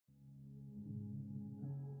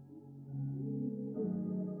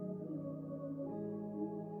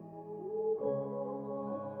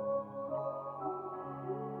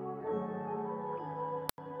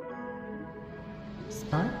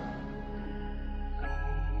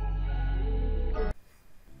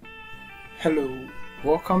Hello,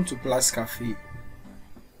 welcome to Plus Cafe.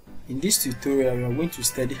 In this tutorial, we are going to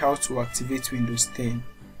study how to activate Windows 10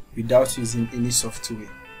 without using any software.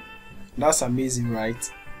 That's amazing,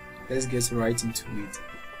 right? Let's get right into it.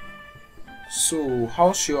 So,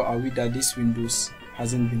 how sure are we that this Windows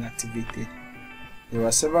hasn't been activated? There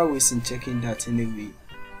are several ways in checking that anyway,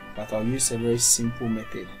 but I'll use a very simple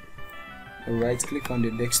method. Alright, click on the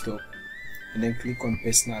desktop and then click on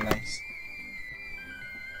Personalize.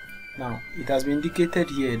 Now, it has been indicated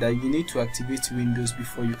here that you need to activate Windows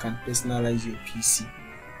before you can personalize your PC.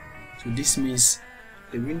 So this means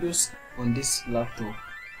the Windows on this laptop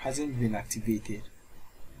hasn't been activated.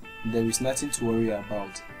 There is nothing to worry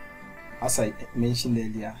about. As I mentioned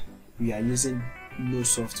earlier, we are using no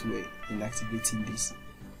software in activating this.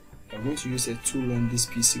 We are going to use a tool on this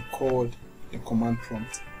PC called the command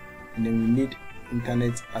prompt, and then we need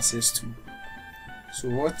internet access to. So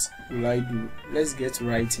what will I do? Let's get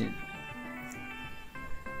right in.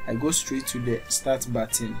 I go straight to the start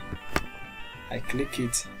button. I click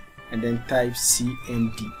it and then type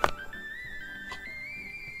CMD.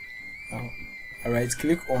 Now I right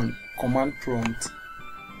click on command prompt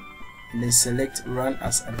and then select run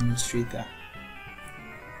as administrator.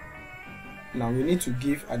 Now we need to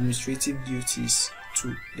give administrative duties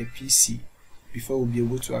to the PC before we'll be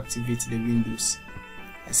able to activate the Windows.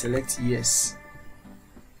 I select yes.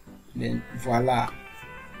 Then voila,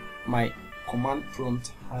 my command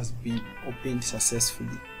prompt has been opened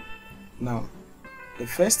successfully. Now the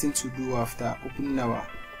first thing to do after opening our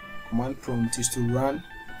command prompt is to run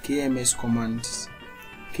KMS commands.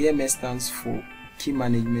 KMS stands for Key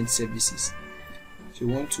Management Services. So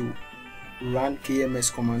we want to run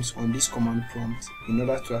KMS commands on this command prompt in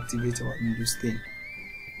order to activate our Windows 10.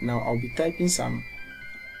 Now I'll be typing some,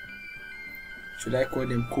 should I call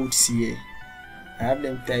them codes here? I have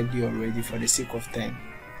them typed here already for the sake of time.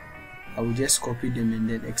 I will just copy them and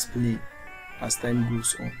then explain as time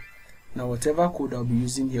goes on. Now whatever code I'll be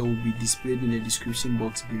using here will be displayed in the description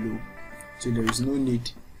box below, so there is no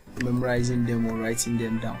need memorizing them or writing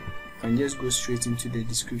them down. You can just go straight into the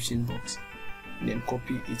description box and then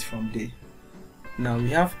copy it from there. Now we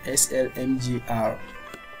have slmgr.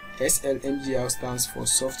 slmgr stands for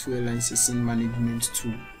Software Licensing Management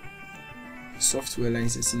Tool. Software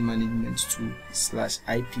Licensing Management Tool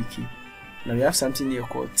 /IPK. Now we have something here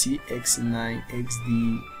called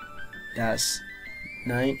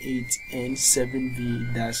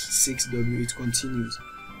TX9XD-98N7V-6W. It continues.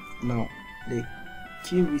 Now the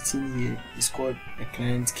key written here is called a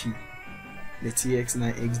client key. The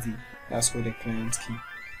TX9XD, that's called the client key.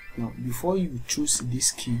 Now before you choose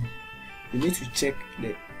this key, you need to check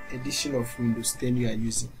the edition of Windows 10 you are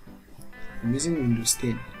using. I'm using Windows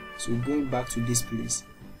 10. So going back to this place,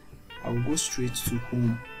 I will go straight to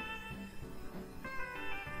Home,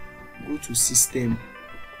 go to System,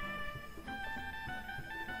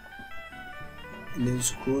 and then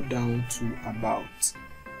scroll down to About.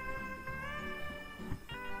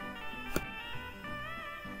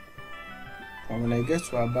 And when I get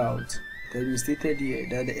to About, it has been stated here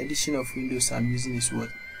that the edition of Windows I'm using is what?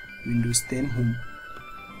 Windows 10 Home.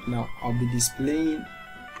 Now I'll be displaying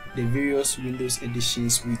the various Windows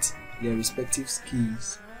editions with their respective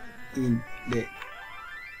keys in the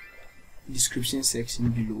description section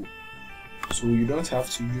below. So you don't have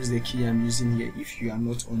to use the key I'm using here if you are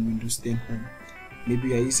not on Windows 10 Home. Maybe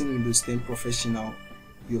you are using Windows 10 Professional,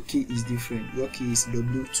 your key is different. Your key is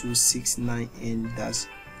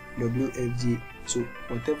W269N-WFJ. So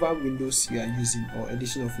whatever Windows you are using or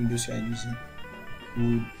edition of Windows you are using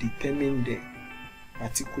will determine the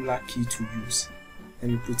particular key to use. Let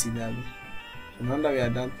me put it that way. So now that we are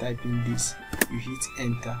done typing this, you hit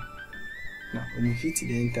enter. Now when you hit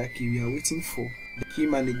the enter key, we are waiting for the Key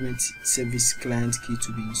Management Service client key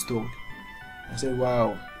to be installed. I said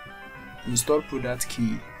wow, install product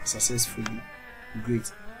key successfully.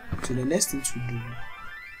 Great. So the next thing to do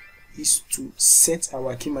is to set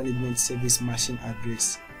our Key Management Service machine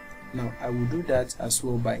address. Now I will do that as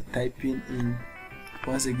well by typing in,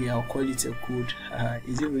 once again I'll call it a code.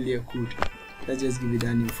 Is it really a code? Let's just give it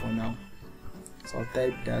that name for now. So I'll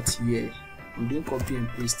type that here. I'm doing copy and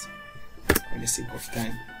paste for the sake of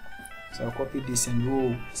time. So I'll copy this and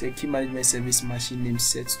go say Key Management Service machine name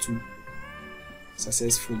set to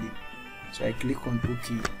successfully. So I click on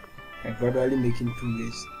OK. I'm gradually making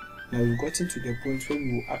progress. Now we've gotten to the point where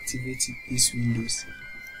we will activate this Windows,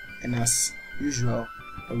 and as usual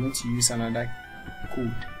I'm going to use another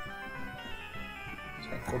code. So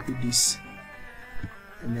I copy this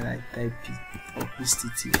and then I type it or paste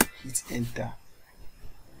it here, hit enter.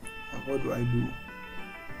 And what do?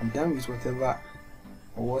 I'm done with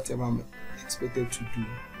whatever I'm expected to do.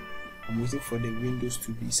 I'm waiting for the Windows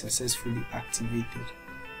to be successfully activated.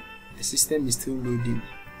 The system is still loading,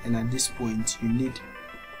 and at this point you need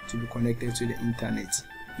to be connected to the internet.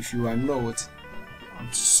 If you are not,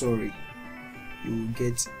 I'm sorry, you will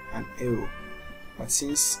get an error. But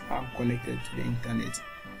since I'm connected to the internet,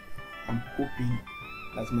 I'm hoping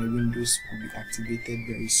that my Windows will be activated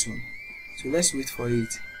very soon. So let's wait for it.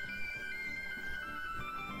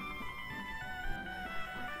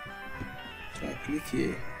 So I click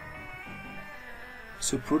here.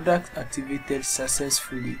 So product activated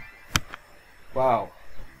successfully. Wow.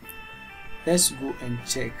 Let's go and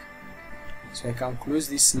check. So I can close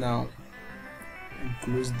this now and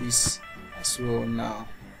close this as well now.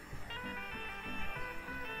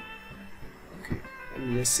 Okay, let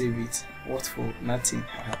me just save it. What for? Nothing.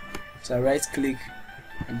 So I right click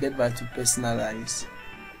and get back to personalize.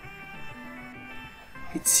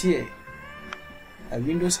 It's here.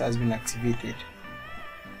 Windows has been activated.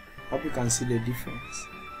 Hope you can see the difference.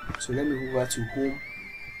 So let me move over to home,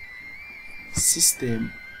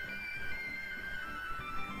 system,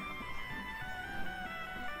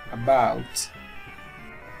 about.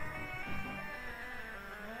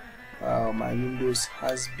 Wow, my Windows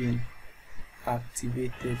has been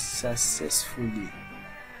activated successfully.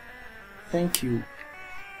 Thank you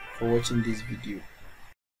for watching this video.